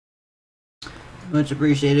Much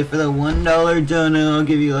appreciated for the $1 dono. I'll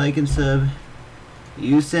give you a like and sub.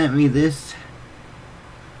 You sent me this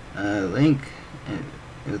link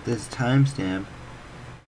with this timestamp.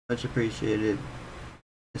 Much appreciated.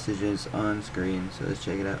 Messages on screen, so let's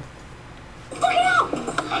check it out.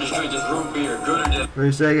 I just drink this root beer, good or For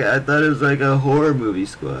a second, I thought it was like a horror movie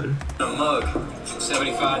squad. a mug,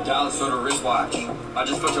 $75 for the wristwatch. I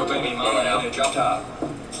just put your baby mama in a drop top.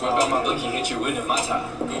 Swept out my blicky, hit you with it, my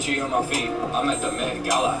top. Gucci on my feet, I'm at the Met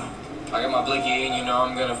Gala. I got my blicky in, you know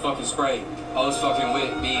I'm gonna fucking spray. Hoes fucking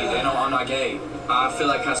with me, they know I'm not gay. I feel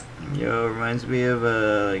like I... Yo, reminds me of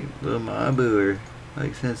like Lil Mabu or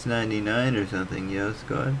like since '99 or something. Yo,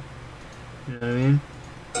 squad. You know what I mean?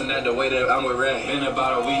 And that the way that I'm with Red. Been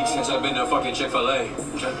about a week since I've been to fucking Chick-fil-A.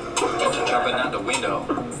 Jumping out the window.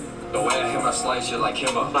 The way I hit my slice, you're like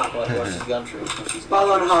Kimbo.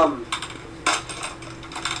 Ball on hum.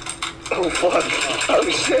 Oh fuck. Oh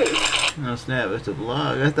shit. Oh snap, it's a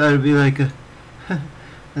vlog. I thought it'd be like a I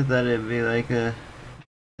thought it'd be like a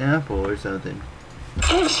sample or something.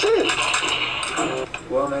 Oh shit.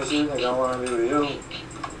 What makes you think I wanna be with you?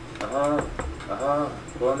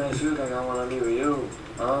 What makes you think I wanna be with you?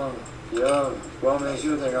 Yeah. What makes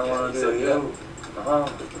you think I wanna be with you?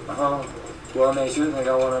 What makes you think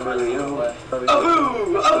I wanna be with you?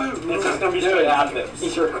 This is gonna be straight out of it.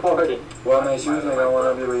 He's recording. What makes you think I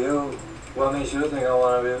wanna be with you? What makes you think I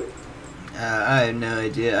wanna be with I have no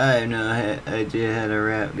idea. I have no idea how to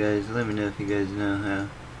rap, guys. Let me know if you guys know how.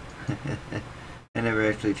 I never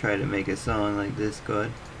actually tried to make a song like this,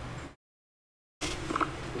 squad.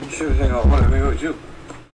 You sure think I wanna be with you?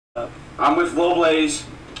 I'm with Lil Blaze.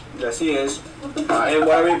 Yes, he is. And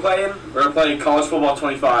what are we playing? We're playing College Football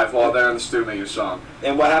 25 while they're in the studio making a song.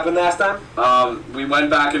 And what happened last time? We went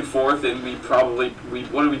back and forth, and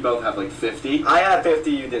what did we both have, like 50? I had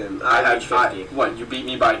 50, you didn't. I had 50. What, you beat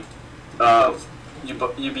me by,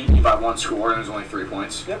 you beat me by 1 score, and it was only 3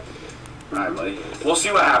 points? Yep. Alright, buddy. We'll see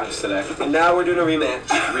what happens today. And now we're doing a rematch.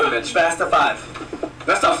 Rematch. Best of 5.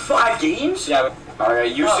 That's the 5 games? Yeah.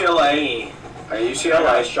 Alright, UCLA.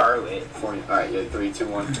 UCLA. Charlotte. Alright, yeah, 3, 2,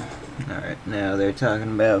 1. Alright, now they're talking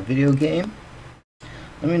about video game.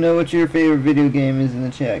 Let me know what your favorite video game is in the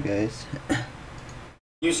chat, guys.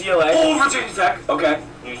 UCLA. Oh, Virginia Tech. Okay.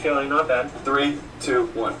 UCLA, not bad. 3, 2,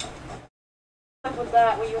 1. Was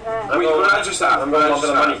that what you had? Wait, what did I just have? I'm going one for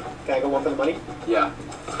the money. Can I go one for the money? Yeah.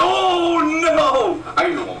 Oh no! I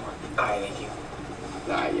can do one more. Alright, thank you.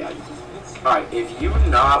 Yeah. Alright, if you're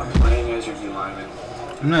not playing as your D lineman.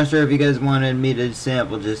 I'm not sure if you guys wanted me to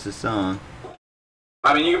sample just a song.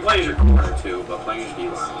 I mean, you can play as your corner too, but playing as your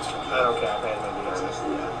D lineman is fine. I don't care. I play as my D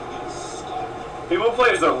lineman. Yeah. People who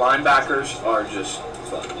play as their linebackers are just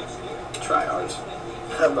fucking tryhards.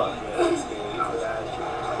 I'm not good.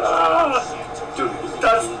 Dude,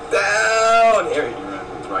 touchdown! Here you go.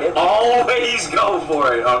 right. Always go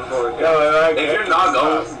for it on 4th down. If you're not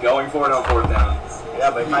going for it on 4th down. Yeah,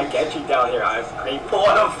 but if I get you down here, I have great play.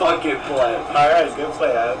 What a fucking play. Alright, good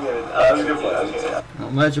play. I'll give it. That was a good play.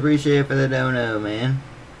 Well, much appreciated for the dono, man.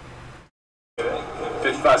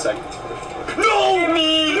 55 seconds. No! Give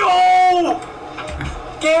me! No!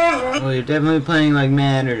 Give me! Well, you're definitely playing like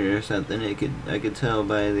Madden or something. I could tell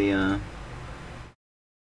by the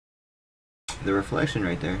reflection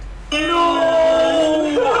right there. No!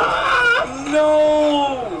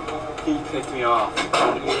 No! He picked me off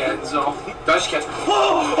in the end zone. Dutch catch.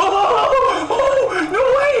 Oh! No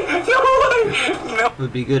way! No way! No! It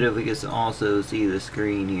would be good if we could also see the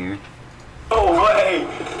screen here. No way!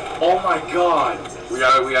 Oh my god! We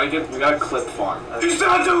gotta clip farm. Is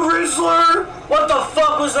that the Rizzler? What the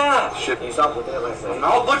fuck was that? Shit. You stop looking at my phone. I'm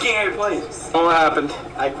not looking at it, please. What happened?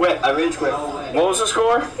 I quit. I rage quit. What was the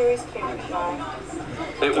score?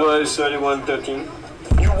 It was 31-13.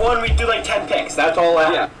 You won. We do like 10 picks. That's all I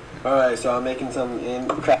have. Yeah. Alright, so I'm making some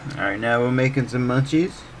Alright, now we're making some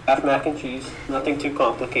munchies. Kraft mac and cheese. Nothing too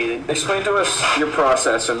complicated. Explain to us your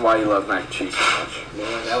process and why you love mac and cheese so much.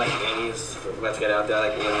 Man, I like Annie's. Let's get out there. I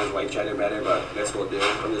like Annie's white cheddar better, but this will do.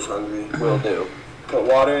 I'm just hungry. Will do. Put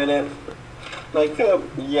water in it. Like,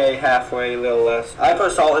 yay, halfway, a little less. I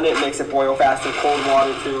put salt in it, makes it boil faster. Cold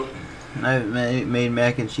water, too. I haven't made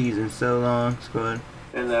mac and cheese in so long, squad.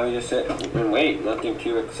 And now we just sit and wait. Nothing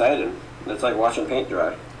too exciting. It's like watching paint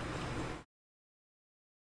dry.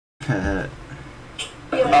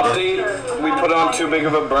 Update, we put on too big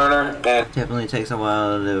of a burner and Definitely takes a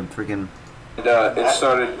while to freaking...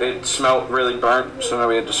 it smelled really burnt, so now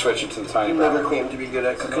we had to switch it to the tiny burner. Never claimed to be good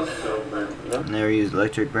at cooking. Never used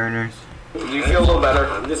electric burners. Do you feel a little better?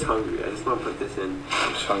 I'm just hungry. I just want to put this in.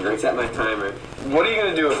 I'm just hungry. Set my timer. What are you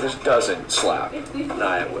going to do if this doesn't slap?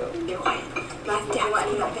 Nah, it will. Mac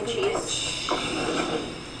and mac and cheese.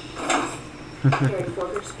 Carrot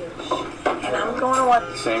fork or spoon. And I'm going to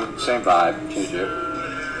watch. Same vibe, Juju.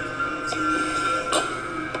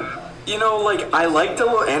 You know, like, I like the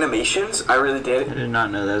little animations. I really I did. did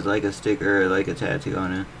not know there was like a sticker or like a tattoo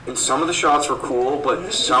on it. And some of the shots were cool,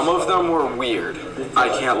 but some of them were weird. I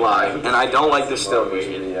can't lie. And I don't like this still.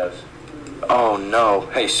 Oh no.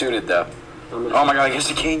 Hey, suited though. Oh my god, I guess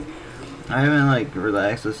the king. I haven't like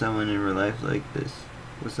relaxed with someone in real life like this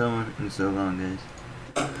with someone in so long, guys.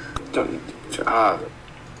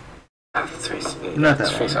 Not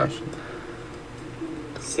that face long, up. actually.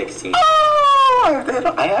 16.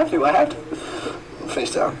 Oh, I have to.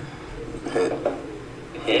 Face down. Hit.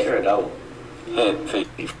 Hit or a double? Hit.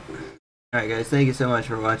 Face. Alright guys, thank you so much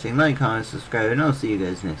for watching. Like, comment, subscribe, and I'll see you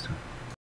guys next one.